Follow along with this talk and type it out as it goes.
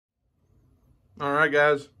All right,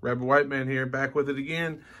 guys, Rapid White Man here, back with it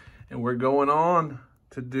again, and we're going on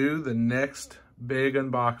to do the next big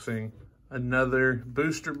unboxing. Another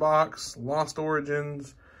booster box, Lost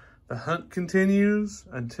Origins. The hunt continues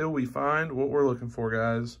until we find what we're looking for,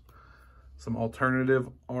 guys. Some alternative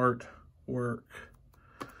artwork.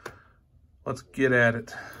 Let's get at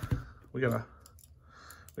it. We got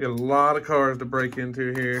a lot of cards to break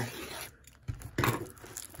into here.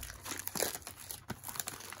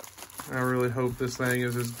 I really hope this thing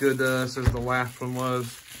is as good to us as the last one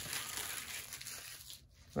was.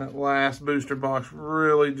 That last booster box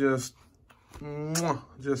really just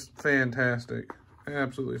fantastic.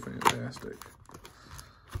 Absolutely fantastic.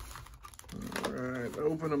 All right,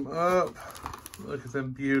 open them up. Look at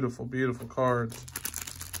them beautiful, beautiful cards.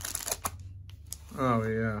 Oh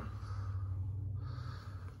yeah.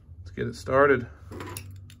 Let's get it started.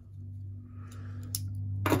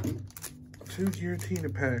 2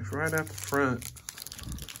 Giratina packs right out the front.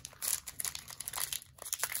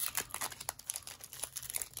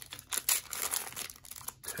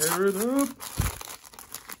 Tear it up.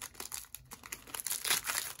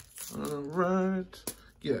 All right.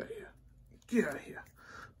 Get out of here. Get out of here.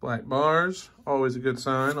 Black bars. Always a good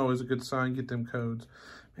sign. Always a good sign. Get them codes.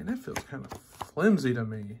 Man, that feels kind of flimsy to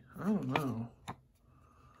me. I don't know.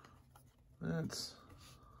 That's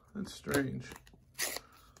strange.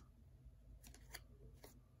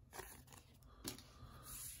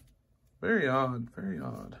 Very odd, very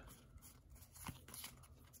odd.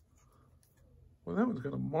 Well, that one's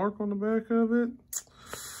got a mark on the back of it.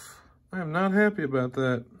 I am not happy about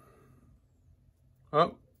that.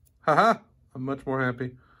 Oh, haha, I'm much more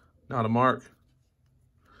happy. Not a mark.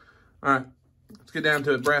 All right, let's get down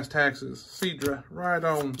to it. Brass taxes, Cedra,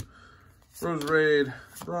 Rhydon, Roserade,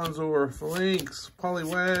 Bronzor, Phalanx,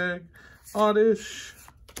 Poliwag, Oddish,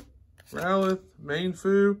 Rowlith,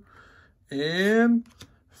 Mainfu, and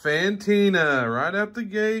Fantina. Right out the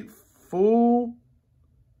gate, full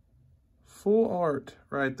art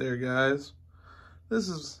right there, guys. This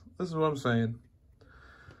is what I'm saying.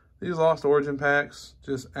 These Lost Origin packs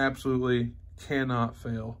just absolutely cannot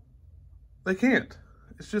fail. They can't.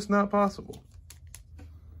 It's just not possible.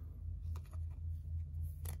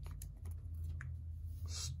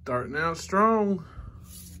 Starting out strong.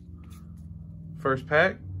 First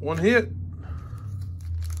pack, one hit.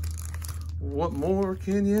 What more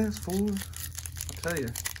can you ask for? I'll tell you.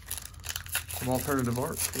 Some alternative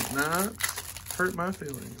art would not hurt my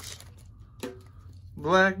feelings.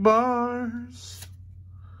 Black bars.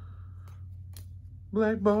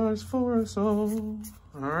 Black bars for us all.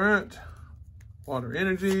 All right. Water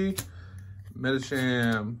Energy.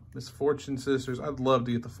 Metasham. Misfortune Sisters. I'd love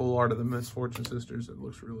to get the full art of the Misfortune Sisters. It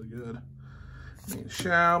looks really good. Main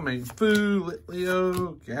Shao, Main Fu,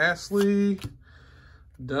 Litleo, Ghastly,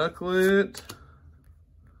 Ducklet,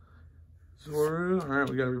 Zoru. All right,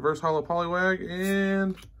 we got a reverse hollow Poliwag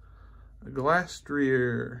and a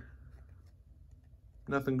Glastrier.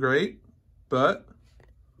 Nothing great, but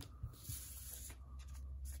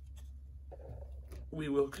we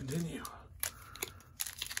will continue.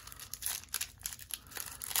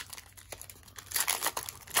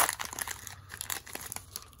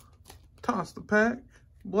 Toss the pack.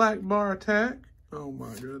 Black bar attack. Oh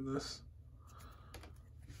my goodness.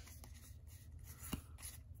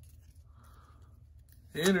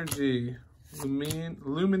 Energy. Luminion.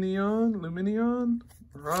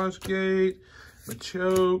 Mirage Gate.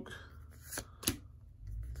 Machoke.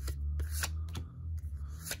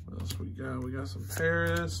 What else we got? We got some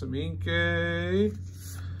Paris, some Inkay.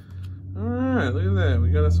 Alright, look at that. We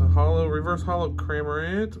got us a hollow, reverse hollow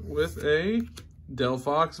Cramorant with a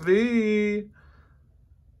Delphox V.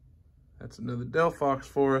 That's another Delphox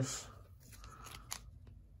for us.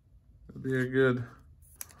 It'll be a good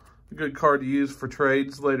card to use for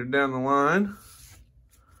trades later down the line.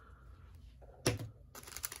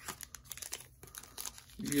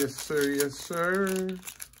 Yes, sir. Yes, sir.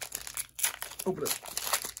 Open it.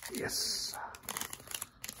 Yes.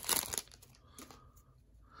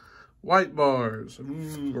 White bars.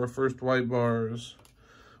 Ooh, our first white bars.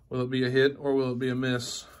 Will it be a hit or will it be a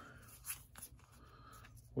miss?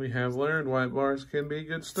 We have learned white bars can be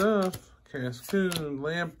good stuff. Cascoon,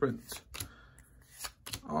 Lampent,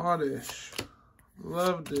 Oddish,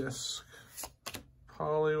 Love Disc,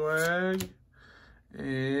 Poliwag,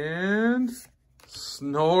 and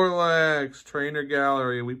Snorlax Trainer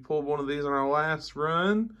Gallery. We pulled one of these on our last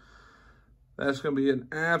run. That's going to be an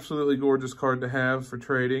absolutely gorgeous card to have for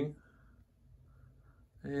trading.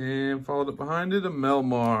 And followed up behind it, a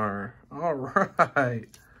Melmar. All right.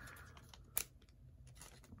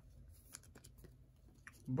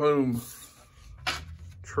 Boom.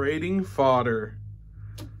 Trading fodder.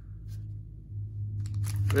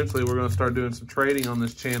 Eventually, we're going to start doing some trading on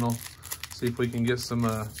this channel. See if we can get some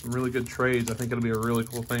really good trades. I think it'll be a really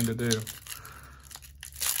cool thing to do.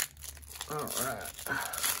 All right.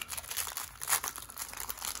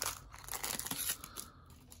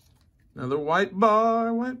 Another white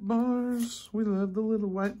bar, white bars. We love the little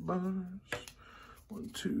white bars.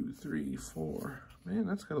 1, 2, 3, 4. Man,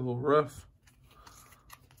 that's got a little rough,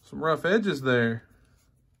 some rough edges there.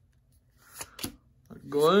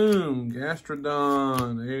 Gloom,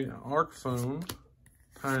 Gastrodon, Arc Phone,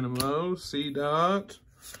 Dynamo, C-Dot,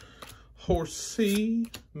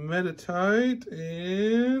 Horsey, Metatite,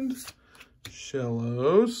 and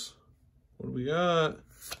Shellos. What do we got?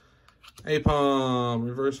 Apom,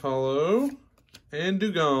 Reverse Hollow, and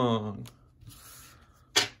Dugong.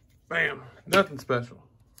 Bam, nothing special.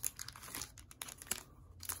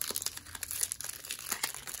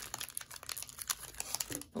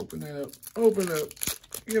 Open it up, open up,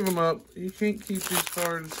 give them up. You can't keep these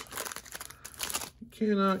cards. You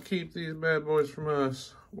cannot keep these bad boys from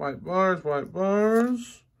us. White bars, white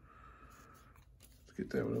bars. Let's get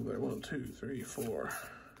that one over there. 1, 2, 3, 4.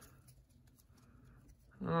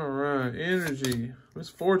 All right, Energy,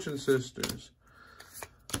 Misfortune Sisters,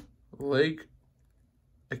 Lake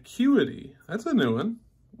Acuity. That's a new one.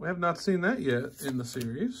 We have not seen that yet in the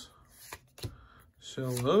series.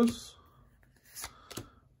 Shellos,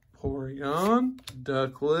 Porygon,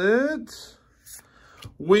 Ducklet.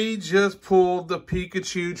 We just pulled the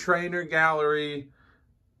Pikachu Trainer Gallery.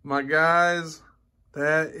 My guys,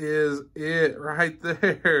 that is it right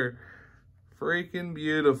there. Freaking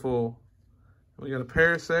beautiful. We got a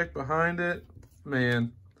Parasect behind it.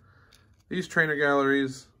 Man, these trainer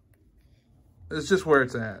galleries, it's just where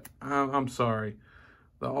it's at. I'm sorry.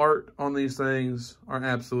 The art on these things are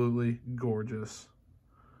absolutely gorgeous.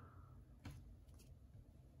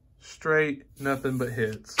 Straight, nothing but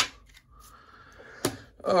hits.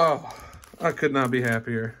 Oh, I could not be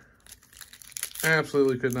happier.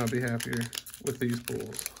 Absolutely could not be happier with these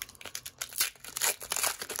pulls.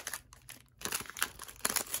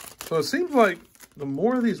 So it seems like the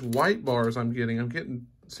more of these white bars I'm getting,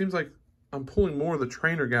 it seems like I'm pulling more of the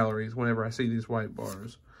trainer galleries whenever I see these white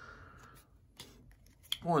bars.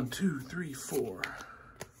 1, 2, 3, 4.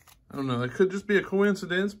 I don't know, that could just be a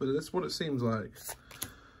coincidence, but that's what it seems like.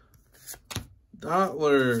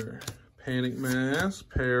 Dottler, Panic Mask,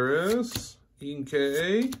 Paris,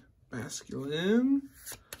 Inkay, Basculin,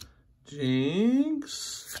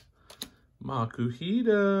 Jinx,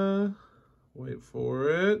 Makuhita, wait for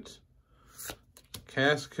it,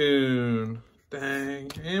 Cascoon,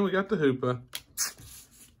 dang, and we got the Hoopa.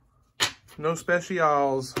 No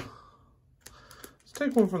specials. Let's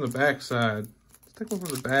take one from the back side. Let's take one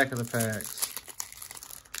from the back of the packs.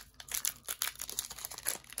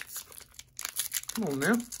 Come on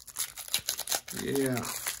now. Yeah.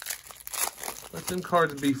 Let them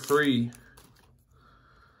cards be free.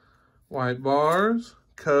 White bars,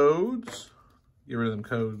 codes. Get rid of them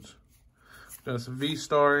codes. Got some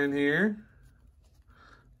V-Star in here.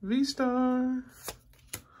 V-Star.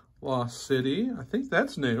 Lost City. I think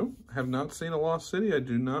that's new. I have not seen a Lost City, I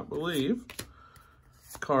do not believe.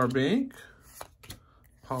 Carbink.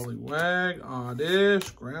 Poliwag.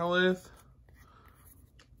 Oddish. Growlithe.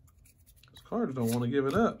 Cards don't want to give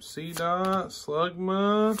it up. C-Dot,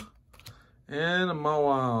 Slugma, and a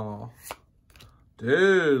Mawile.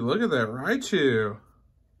 Dude, look at that Raichu.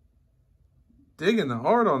 Digging the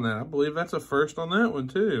art on that. I believe that's a first on that one,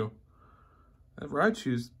 too. That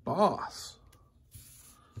Raichu's boss.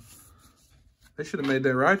 They should have made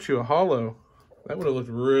that Raichu a holo. That would have looked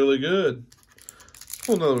really good.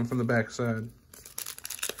 Pull another one from the back side.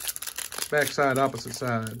 Back side, opposite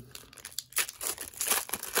side.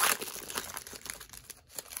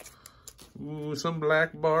 Ooh, some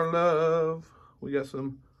black bar love. We got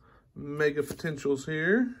some mega potentials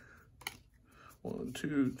here. 1,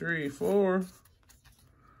 2, 3, 4.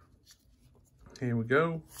 Here we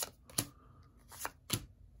go.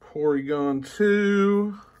 Porygon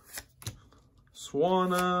 2.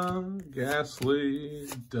 Swanna. Ghastly.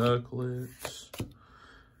 Ducklet.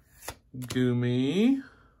 Goomy.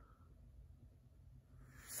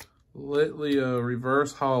 Litleo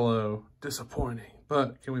Reverse Hollow. Disappointing.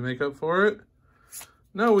 But can we make up for it?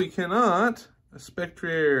 No, we cannot. A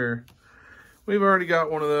Spectrier. We've already got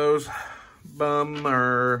one of those.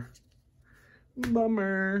 Bummer.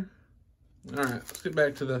 Bummer. All right, let's get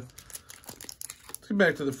back to the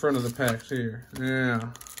front of the packs here.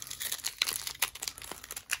 Yeah.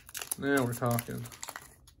 Now we're talking.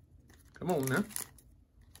 Come on now.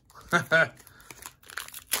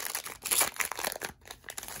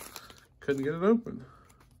 Couldn't get it open.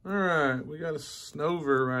 All right, we got a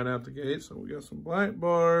Snover right out the gate, so we got some black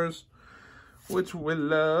bars, which we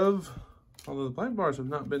love. Although the black bars have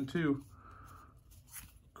not been too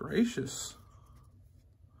gracious.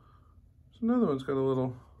 So another one's got a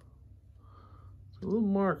little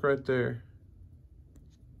mark right there.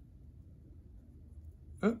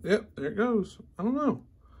 Oh, yep, there it goes. I don't know.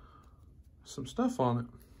 Some stuff on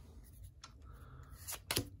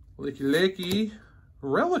it. Licky Licky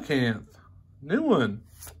Relicanth. New one.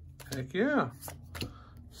 Heck yeah.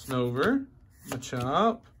 Snover.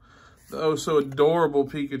 Machop. The oh so adorable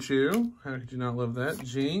Pikachu. How could you not love that?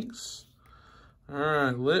 Jinx.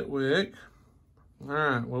 Alright, Litwick.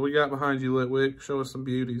 Alright, what we got behind you, Litwick? Show us some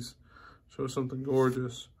beauties. Show us something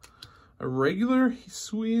gorgeous. A regular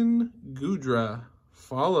Hisuian Gudra.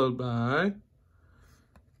 Followed by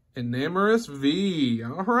Enamorous V.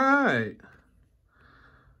 All right.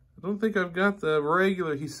 I don't think I've got the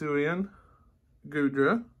regular Hisuian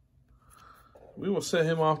Gudra. We will set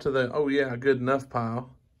him off to the, oh yeah, good enough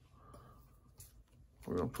pile.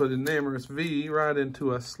 We're going to put Enamorous V right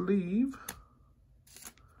into a sleeve.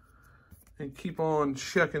 And keep on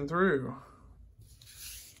checking through.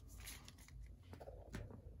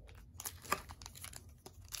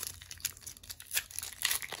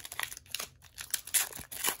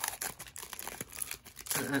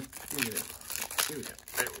 There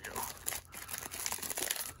we go.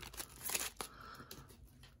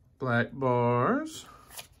 Black bars.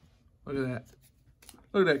 Look at that.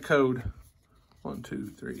 Look at that code. 1,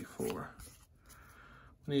 2, 3, 4.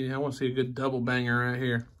 I want to see a good double banger right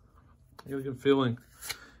here. I got a good feeling.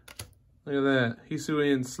 Look at that.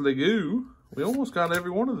 Hisuian Sliggoo. We almost got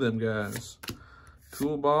every one of them guys.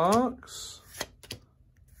 Toolbox.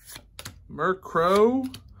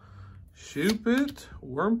 Murkrow. Shoopit,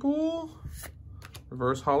 Wurmple,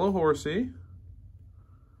 Reverse Hollow Horsey,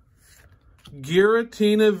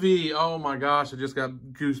 Giratina V. Oh my gosh, I just got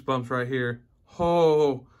goosebumps right here.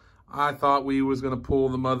 Oh, I thought we was going to pull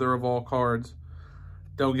the mother of all cards.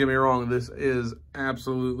 Don't get me wrong, this is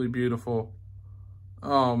absolutely beautiful.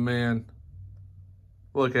 Oh man,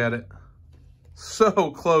 look at it.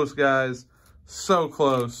 So close, guys. So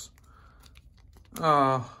close.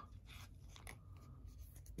 Oh.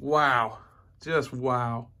 Wow. Just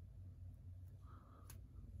wow.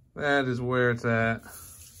 That is where it's at.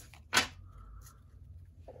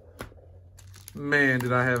 Man,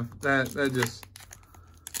 did I have that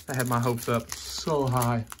I had my hopes up so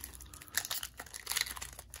high.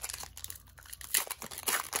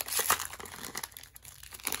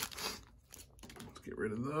 Let's get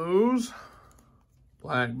rid of those.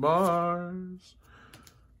 Black bars.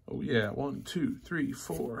 Oh yeah, 1, 2, 3,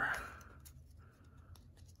 4.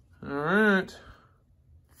 All right,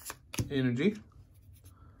 Energy,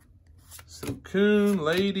 Silcoon,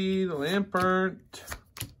 Lady, the Lampert,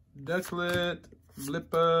 Ducklet,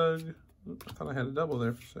 Blipbug. Oops, I thought I had a double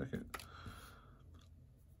there for a second.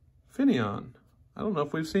 Finneon. I don't know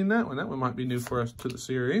if we've seen that one. That one might be new for us to the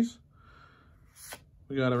series.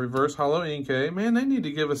 We got a Reverse Hollow Inkay. Man, they need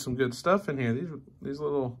to give us some good stuff in here. These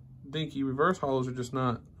little dinky Reverse Hollows are just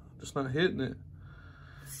not hitting it.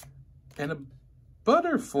 And a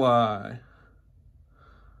Butterfly.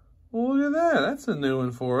 Well, look at that. That's a new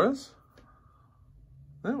one for us.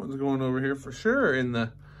 That one's going over here for sure in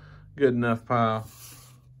the good enough pile.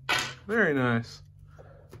 Very nice.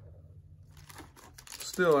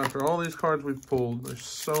 Still, after all these cards we've pulled, there's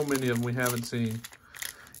so many of them we haven't seen.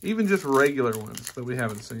 Even just regular ones that we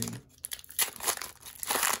haven't seen.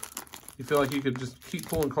 You feel like you could just keep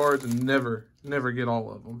pulling cards and never get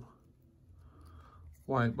all of them.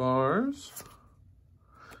 White bars.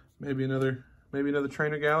 Maybe another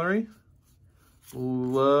trainer gallery.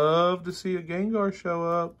 Love to see a Gengar show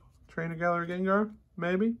up. Trainer gallery Gengar,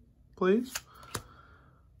 maybe, please.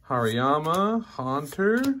 Hariyama,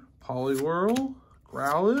 Haunter, Poliwhirl,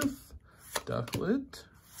 Growlithe, Ducklet,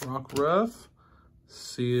 Rockruff,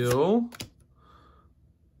 Seal,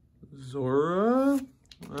 Zora.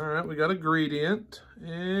 All right, we got a Gradient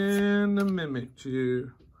and a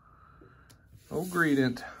Mimikyu. Oh,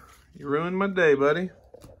 Gradient, you ruined my day, buddy.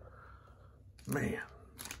 Man.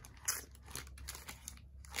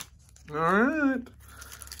 All right.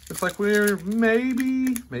 Looks like we're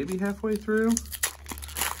maybe halfway through.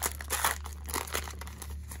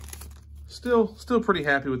 Still pretty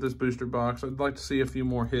happy with this booster box. I'd like to see a few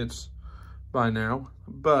more hits by now,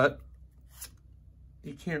 but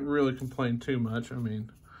you can't really complain too much. I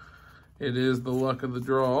mean, it is the luck of the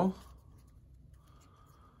draw.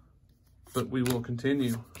 But we will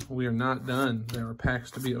continue. We are not done. There are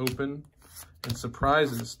packs to be opened and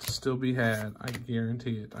surprises to still be had. I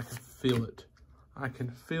guarantee it. I can feel it. I can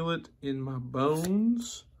feel it in my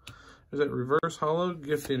bones. Is that reverse hollow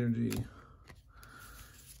gift energy?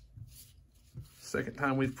 Second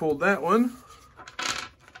time we've pulled that one.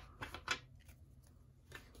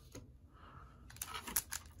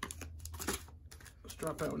 Let's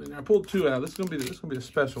drop that one in there. I pulled two out. This is gonna be a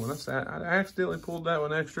special one. I accidentally pulled that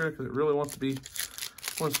one extra because it really wants to be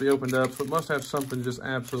opened up. So it must have something just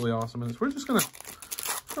absolutely awesome in it. So we're just gonna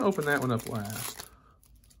open that one up last.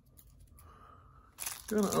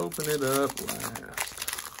 Gonna open it up last.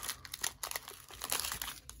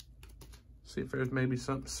 See if there's maybe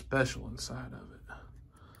something special inside of it.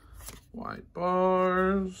 White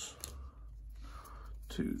bars.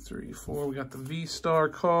 2, 3, 4. We got the V-Star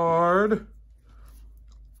card.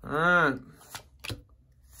 All right.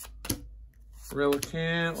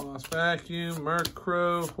 Relicanth, Lost Vacuum,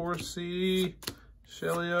 Murkrow, Horsey,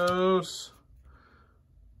 Shelios.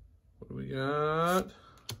 What do we got?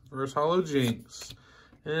 Reverse Hollow Jinx.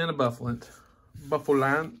 And a Bufflant.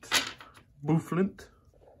 Bufflant.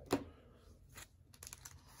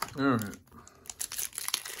 All right.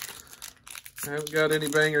 I haven't got any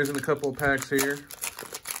bangers in a couple of packs here.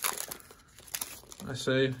 I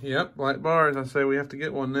say, yep, black bars. I say we have to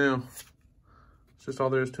get one now. It's just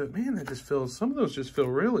all there is to it. Man, that just feels, some of those just feel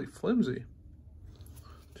really flimsy.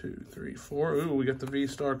 2, 3, 4. Ooh, we got the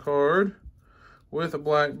V-Star card with a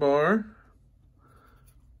black bar.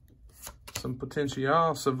 Some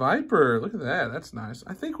Potential. Viper. Look at that. That's nice.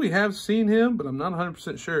 I think we have seen him, but I'm not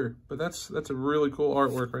 100% sure. But that's a really cool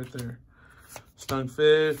artwork right there.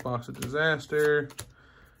 Stunfish, Box of Disaster,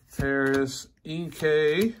 Paris,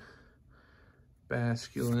 Inkay,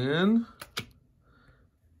 Basculin,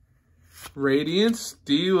 Radiant,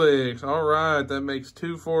 Steelix. All right, that makes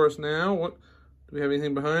 2 for us now. What do we have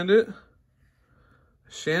anything behind it?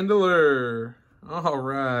 Chandelier. All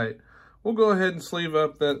right. We'll go ahead and sleeve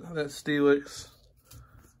up that Steelix.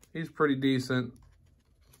 He's pretty decent.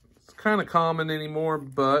 It's kind of common anymore,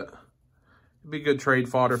 but it'd be good trade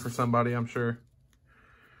fodder for somebody, I'm sure.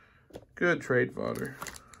 Good trade fodder.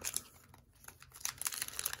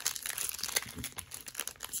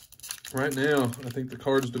 Right now, I think the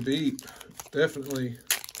cards to beat, definitely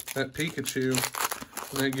that Pikachu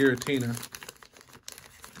and that Giratina.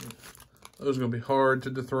 Those are going to be hard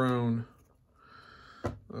to dethrone.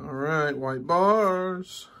 All right, white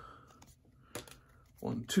bars.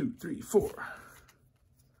 1, 2, 3, 4.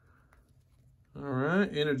 All right,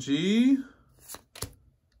 energy.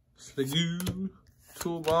 Sliggoo.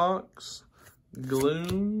 Toolbox.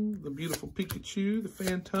 Gloom. The beautiful Pikachu. The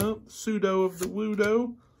Phantom. The Pseudo of the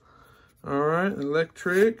Wudo. All right,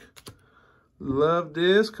 electric. Love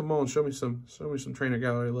this. Come on, show me some trainer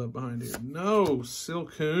gallery love behind here. No,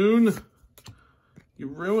 Silcoon. You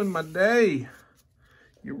ruined my day.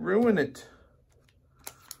 You ruin it.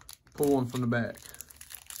 Pull one from the back.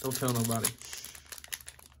 Don't tell nobody.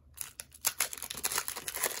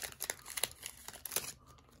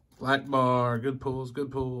 Black bar. Good pulls,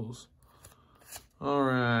 good pulls. All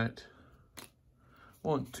right.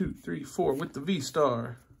 1, 2, 3, 4 with the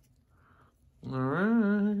V-Star. All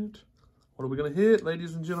right. What are we going to hit,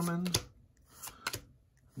 ladies and gentlemen?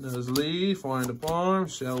 Nuzleaf, Wind-Up Arm,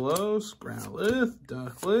 Shellos, Growlithe,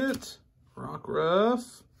 Ducklet,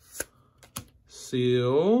 Rockruff,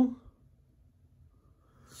 Seal.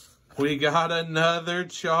 We got another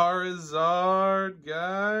Charizard,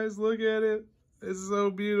 guys. Look at it. It's so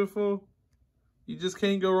beautiful. You just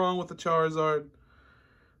can't go wrong with the Charizard.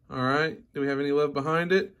 All right. Do we have any love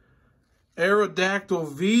behind it?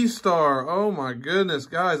 Aerodactyl V-Star. Oh my goodness,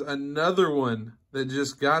 guys. Another one that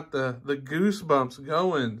just got the goosebumps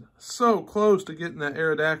going. So close to getting that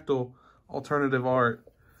Aerodactyl alternative art.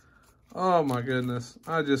 Oh my goodness.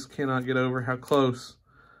 I just cannot get over how close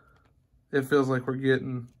it feels like we're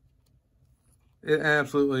getting. It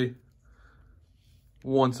absolutely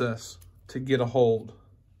wants us to get a hold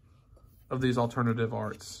of these alternative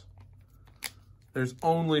arts. There's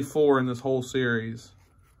only 4 in this whole series.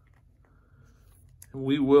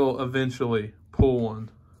 We will eventually pull one.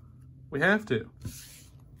 We have to.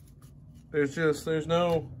 There's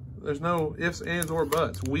no ifs, ands, or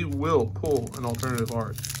buts. We will pull an alternative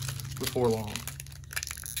art before long.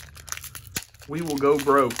 We will go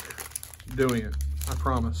broke doing it. I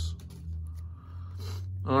promise.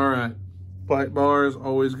 All right. Black bar is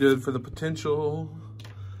always good for the potential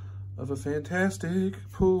of a fantastic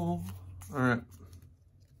pull. All right.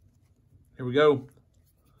 Here we go.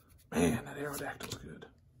 Man, that Aerodactyl's good.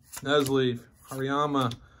 Nuzleaf,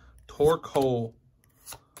 Hariyama, Torkoal,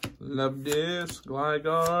 Love this,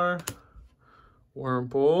 Gligar,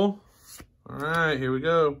 Wurmple. All right, here we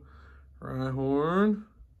go. Rhyhorn.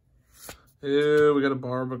 Ew, we got a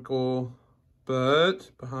Barbacle,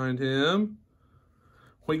 but behind him,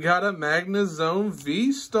 We got a Magnezone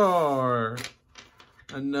V-Star.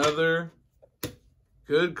 Another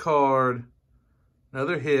good card.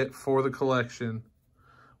 Another hit for the collection.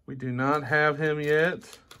 We do not have him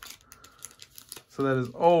yet. So that is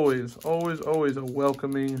always, always, always a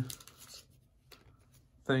welcoming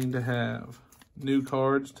thing to have. New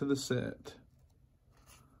cards to the set.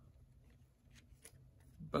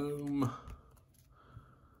 Boom.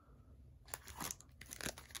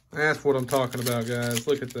 That's what I'm talking about, guys.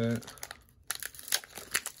 Look at that.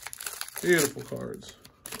 Beautiful cards.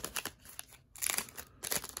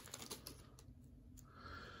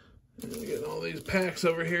 And we get all these packs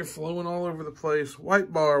over here flowing all over the place.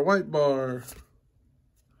 White bar, white bar.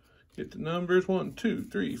 Get the numbers. 1, 2,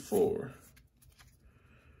 3, 4.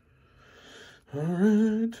 All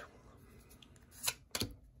right.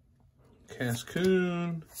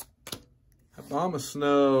 Cascoon.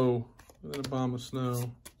 Abomasnow. Look at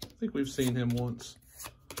Abomasnow. I think we've seen him once.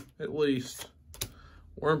 At least.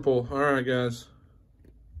 Wurmple. All right, guys.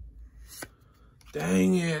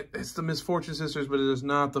 Dang it. It's the Misfortune Sisters, but it is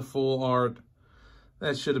not the full art.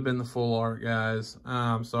 That should have been the full art, guys.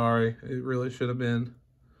 I'm sorry. It really should have been.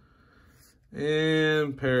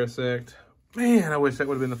 And Parasect. Man, I wish that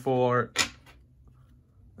would have been the full art.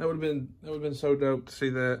 That would have been so dope to see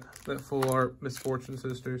that full art Misfortune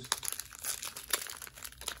Sisters.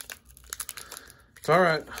 It's all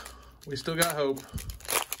right. We still got hope.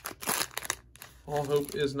 All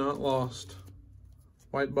hope is not lost.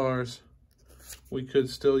 White bars. We could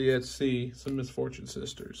still yet see some Misfortune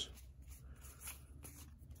Sisters.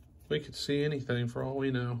 We could see anything for all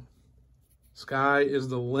we know. Sky is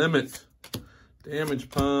the limit. Damage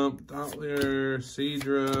Pump, Dotlier,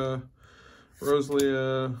 Seadra,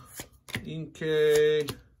 Rosalia,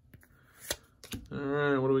 Inkay. All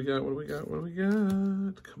right, what do we got? What do we got? What do we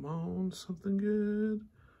got? Come on, something good.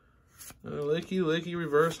 Licky,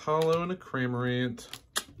 Reverse Hollow, and a Cramorant.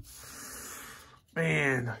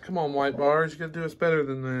 Man, come on, White Bars. You gotta do us better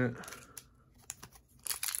than that.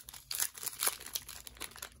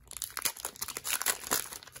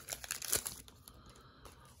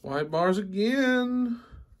 White Bars again.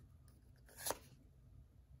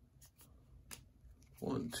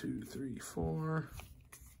 1, 2, 3, 4.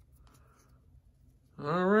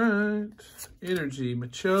 All right. Energy,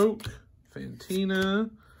 Machoke, Fantina,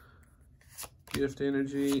 Gift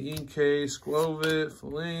Energy, Inkay, Squovit,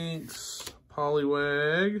 Phalanx,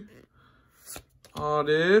 Poliwag,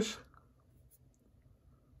 Oddish,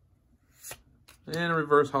 and a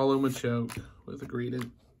Reverse Hollow Machoke with a Greeted.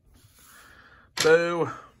 Boo.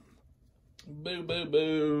 Boo, boo,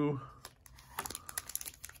 boo.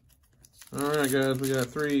 All right, guys, we got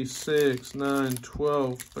 3, 6, 9,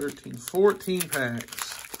 12, 13, 14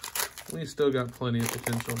 packs. We still got plenty of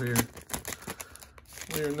potential here.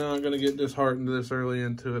 We are not going to get disheartened this early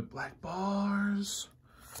into it. Black bars.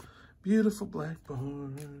 Beautiful black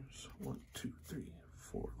bars. 1, 2, 3,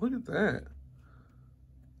 4. Look at that.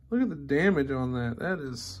 Look at the damage on that. That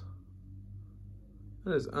is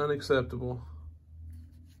unacceptable.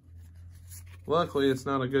 Luckily, it's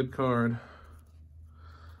not a good card.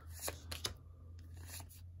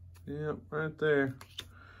 Yep, right there.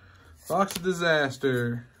 Box of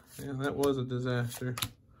Disaster. Yeah, that was a disaster.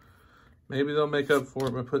 Maybe they'll make up for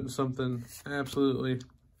it by putting something absolutely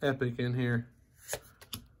epic in here.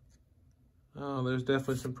 Oh, there's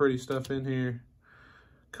definitely some pretty stuff in here.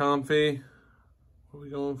 Comfy. What are we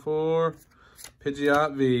going for?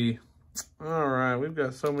 Pidgeot V. All right, we've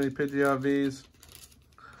got so many Pidgeot Vs.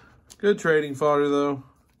 Good trading fodder, though.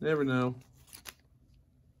 Never know.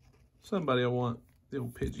 Somebody will want the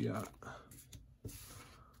old Pidgeot.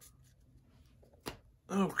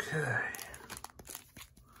 Okay.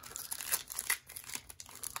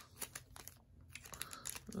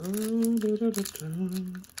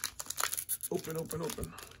 Open, open,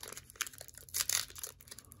 open.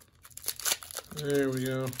 There we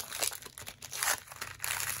go.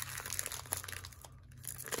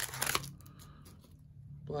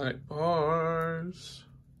 Black bars.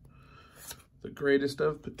 The greatest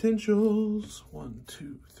of potentials. 1,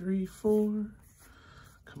 2, 3, 4.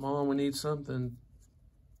 Come on, we need something.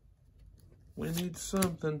 We need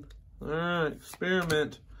something. All right,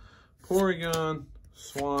 Experiment. Porygon.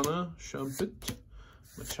 Swanna. Shumpet.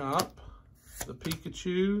 Machop. The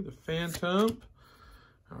Pikachu. The Phantump.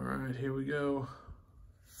 All right, here we go.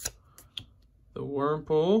 The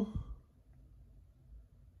Wurmple.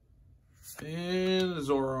 And the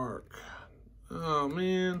Zoroark. Oh,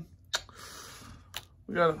 man.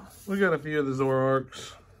 We got a few of the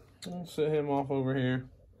Zoroarks. I'll set him off over here.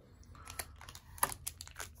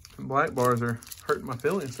 And black bars are hurting my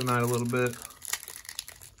feelings tonight a little bit.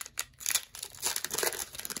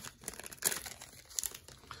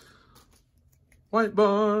 White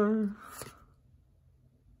bar.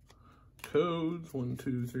 Codes 1,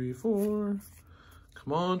 2, 3, 4.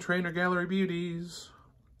 Come on, Trainer Gallery Beauties.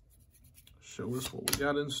 Show us what we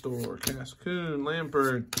got in store. Cascoon,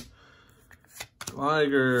 Lampert,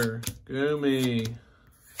 Liger, Goomy,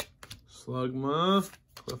 Slugma,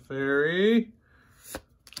 Clefairy,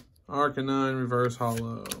 Arcanine Reverse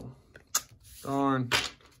Hollow. Darn.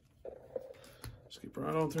 Skip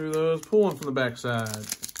right on through those. Pull one from the backside.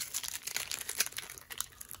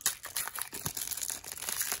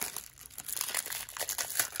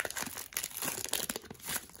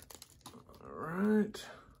 Alright.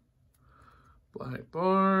 Black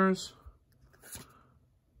bars.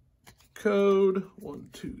 Code 1,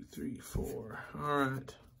 2, 3, 4. Alright.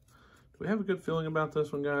 Do we have a good feeling about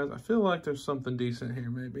this one, guys? I feel like there's something decent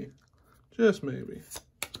here, maybe. Just maybe.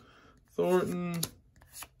 Thornton.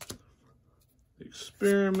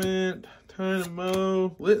 Experiment. Dynamo.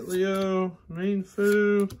 Litleo.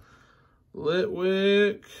 Meanfu.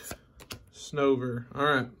 Litwick. Snover.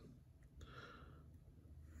 Alright.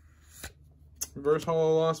 Reverse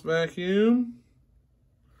Hollow Lost Vacuum.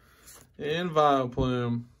 And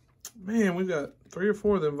Vileplume. Man, we've got 3 or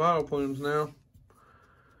 4 of them Vileplumes now.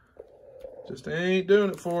 Just ain't doing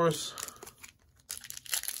it for us.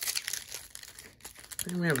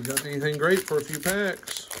 Man, we haven't got anything great for a few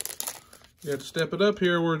packs. You got to step it up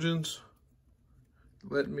here, Origins.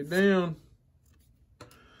 Letting me down.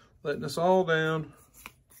 Letting us all down.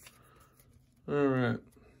 Alright.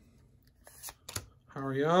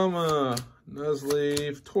 Hariyama,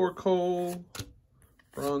 Nuzleaf, Torkoal,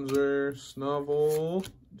 Bronzer, Snovel,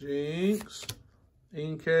 Jinx,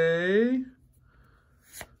 Inkay,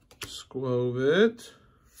 Squovit,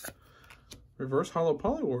 Reverse Hollow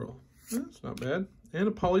Poliwhirl. That's not bad. And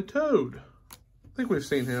a Politoed. I think we've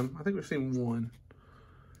seen him. I think we've seen one.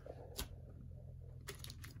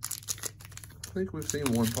 I think we've seen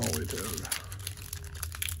one Politoed.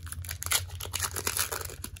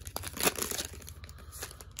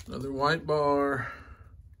 Another white bar.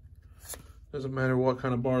 Doesn't matter what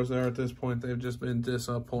kind of bars they are at this point. They've just been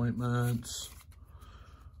disappointments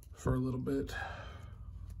for a little bit.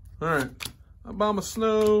 All right. Obama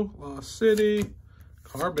Snow, Lost City,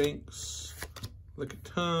 Carbinks,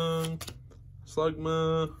 Lickitung,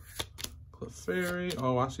 Slugma, Clefairy.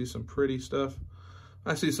 Oh, I see some pretty stuff.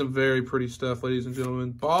 I see some very pretty stuff, ladies and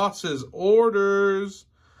gentlemen. Boss's Orders.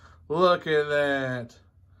 Look at that.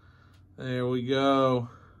 There we go.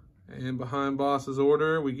 And behind Boss's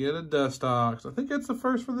Order, we get a Dustox. I think that's the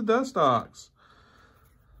first for the Dustox.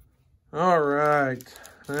 All right.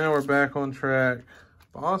 Now we're back on track.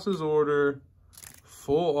 Boss's Order.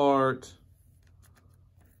 Full art.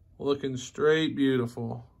 Looking straight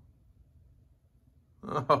beautiful.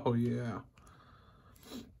 Oh, yeah.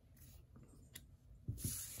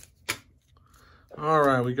 All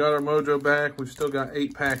right, we got our mojo back. We've still got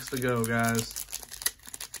 8 packs to go, guys.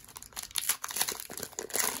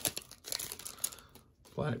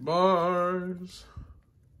 Black bars.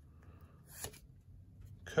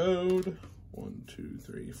 Code 1, 2,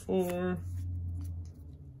 3, 4.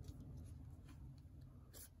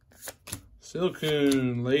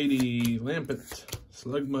 Silcoon, Lady, Lampet,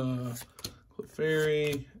 Slugma,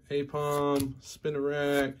 Clefairy, Apom,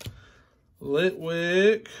 Spinarak,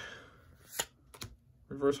 Litwick,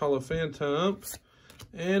 Reverse Hollow Phantom,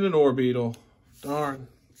 and an Orbeetle. Darn.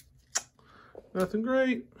 Nothing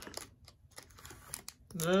great.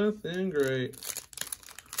 Nothing great.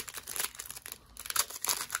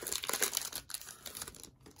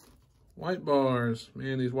 White bars.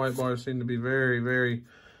 Man, these white bars seem to be very, very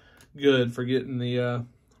good for getting the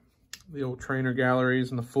old trainer galleries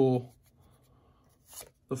and the full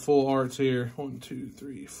arts here. 1, 2,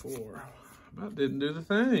 3, 4. About didn't do the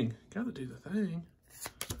thing. Gotta do the thing.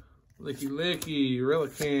 Licky Licky,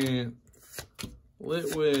 Relicanth,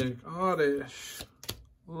 Litwick, Oddish,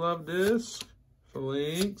 Love Disc,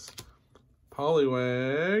 Phalanx,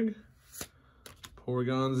 Poliwag,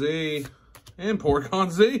 Porygon Z, and Porygon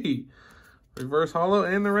Z. Reverse Hollow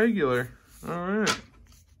and the regular. All right.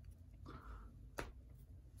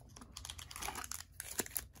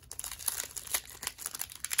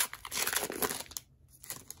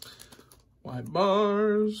 White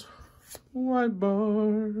bars. White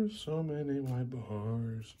bars. So many white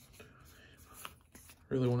bars.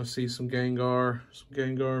 Really want to see some Gengar. Some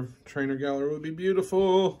Gengar trainer gallery would be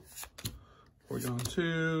beautiful. Porygon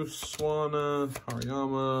 2, Swanna,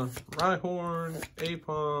 Hariyama, Rhyhorn,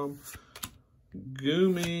 Apom,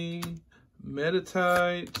 Goomy,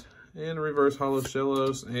 Meditite, and a Reverse Hollow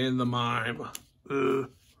Shellos, and the Mime. Ugh.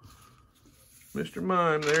 Mr.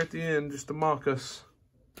 Mime there at the end just to mock us.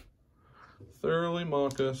 thoroughly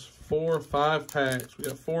mock us. 4 or 5 packs. We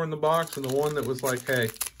got 4 in the box, and the one that was like, hey,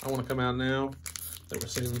 I want to come out now, that we're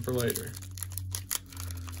saving for later.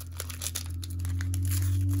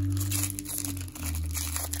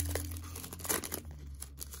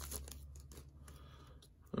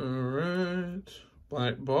 All right,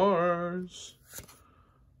 black bars.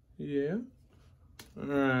 Yeah. All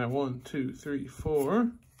right, 1, 2, 3,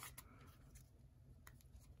 4.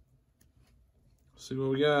 See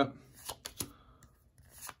what we got.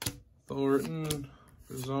 Thornton,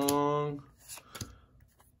 Zong,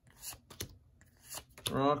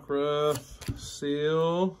 Rockruff,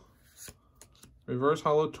 Seal, Reverse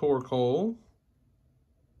Hollow Torkoal,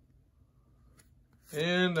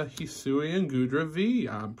 and a Hisui and Gudra V.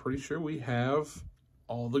 I'm pretty sure we have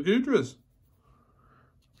all the Gudras.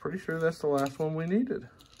 Pretty sure that's the last one we needed.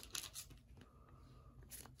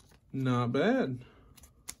 Not bad.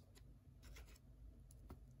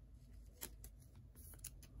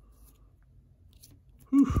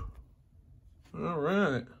 Whew. All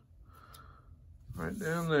right. Right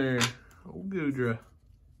down there. Old Gudra.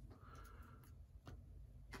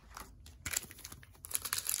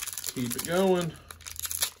 Keep it going.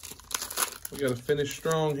 We got to finish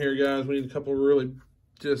strong here, guys. We need a couple really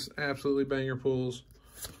just absolutely banger pulls.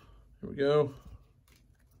 Here we go.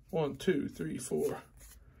 1, 2, 3, 4.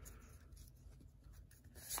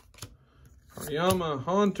 Hariyama,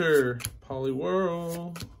 Haunter,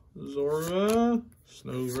 Poliwhirl, Zorua,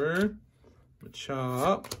 Snover,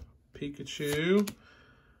 Machop, Pikachu,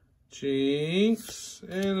 Jinx,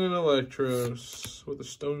 and an Electros with a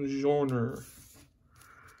Stonjourner.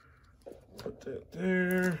 Put that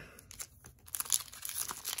there.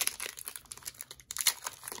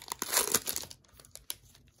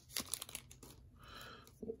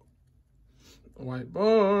 White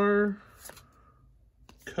bar.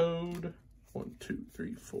 Code. 1, 2,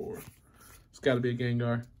 3, 4. It's got to be a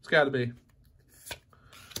Gengar. It's got to be.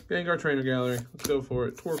 Gengar Trainer Gallery. Let's go for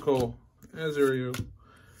it. Torkoal, Azuriu,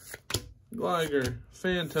 Gligar,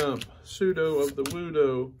 Phantump, Pseudo of the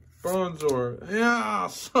Wudo, Bronzor. Yeah,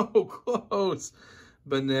 so close.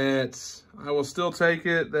 Banette. I will still take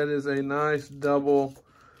it. That is a nice double.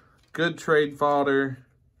 Good trade fodder.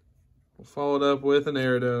 We'll follow it up with an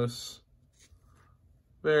Gyarados.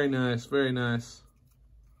 Very nice, very nice.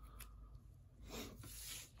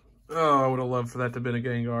 Oh, I would have loved for that to have been a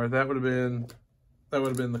Gengar. That would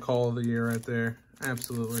have been the call of the year right there.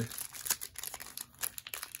 Absolutely.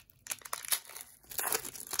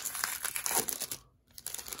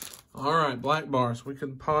 All right, black bars. We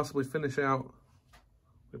could possibly finish out.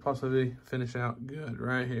 We possibly finish out good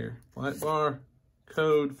right here. Black bar,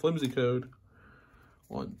 code, flimsy code.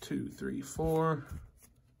 1, 2, 3, 4.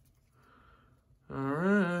 All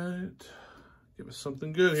right. Give us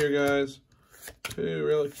something good here, guys. 2,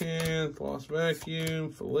 Relicanth, Lost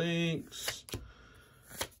Vacuum, Phalanx,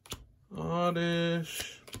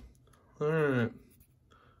 Oddish. All right.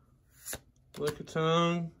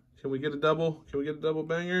 Lickitung. Can we get a double? Can we get a double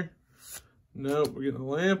banger? Nope, we're getting a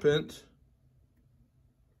Lampent.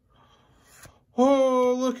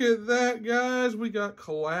 Oh, look at that, guys. We got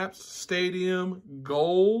Collapsed Stadium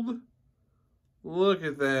Gold. Look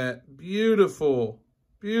at that. Beautiful.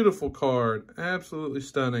 Beautiful card. Absolutely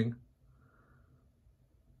stunning.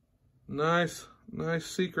 Nice, nice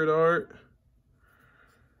secret art.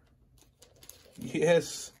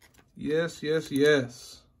 Yes. Yes, yes,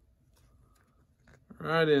 yes.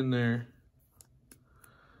 Right in there.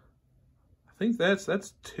 I think that's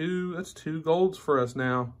two golds for us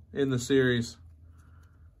now in the series.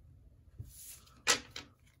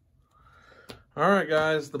 All right,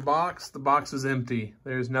 guys, the box is empty.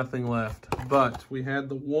 There's nothing left. But we had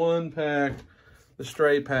the one pack, the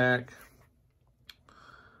stray pack.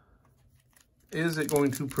 Is it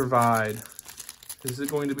going to provide? Is it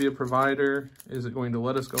going to be a provider? Is it going to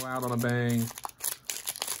let us go out on a bang?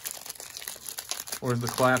 Or is the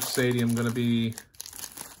Collapsed Stadium going to be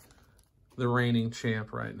the reigning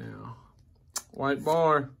champ right now? White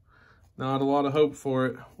bar. Not a lot of hope for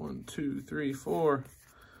it. 1, 2, 3, 4.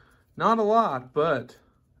 Not a lot, but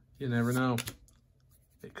you never know.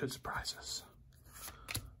 It could surprise us.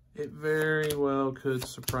 It very well could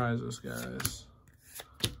surprise us, guys.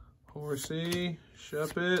 Horsey,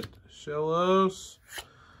 Shuppet, Shellos,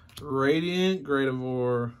 Radiant,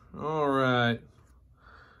 Gradivore. All right.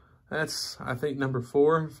 That's, I think, number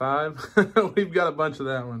 4, 5. We've got a bunch of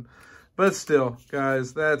that one. But still,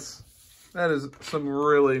 guys, that is some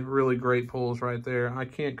really, really great pulls right there. I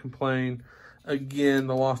can't complain. Again,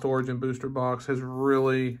 the Lost Origin booster box has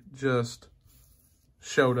really just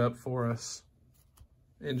showed up for us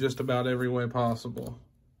in just about every way possible.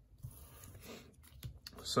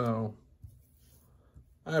 So,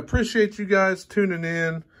 I appreciate you guys tuning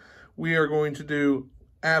in. We are going to do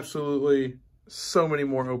absolutely so many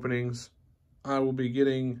more openings. I will be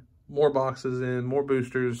getting more boxes in, more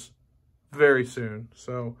boosters very soon.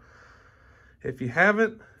 So if you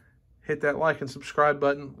haven't, hit that like and subscribe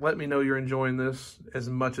button. Let me know you're enjoying this as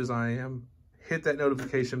much as I am. Hit that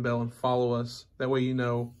notification bell and follow us. That way you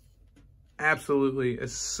know absolutely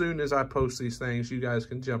as soon as I post these things, you guys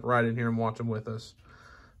can jump right in here and watch them with us.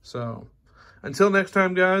 So until next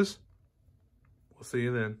time, guys, we'll see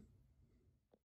you then.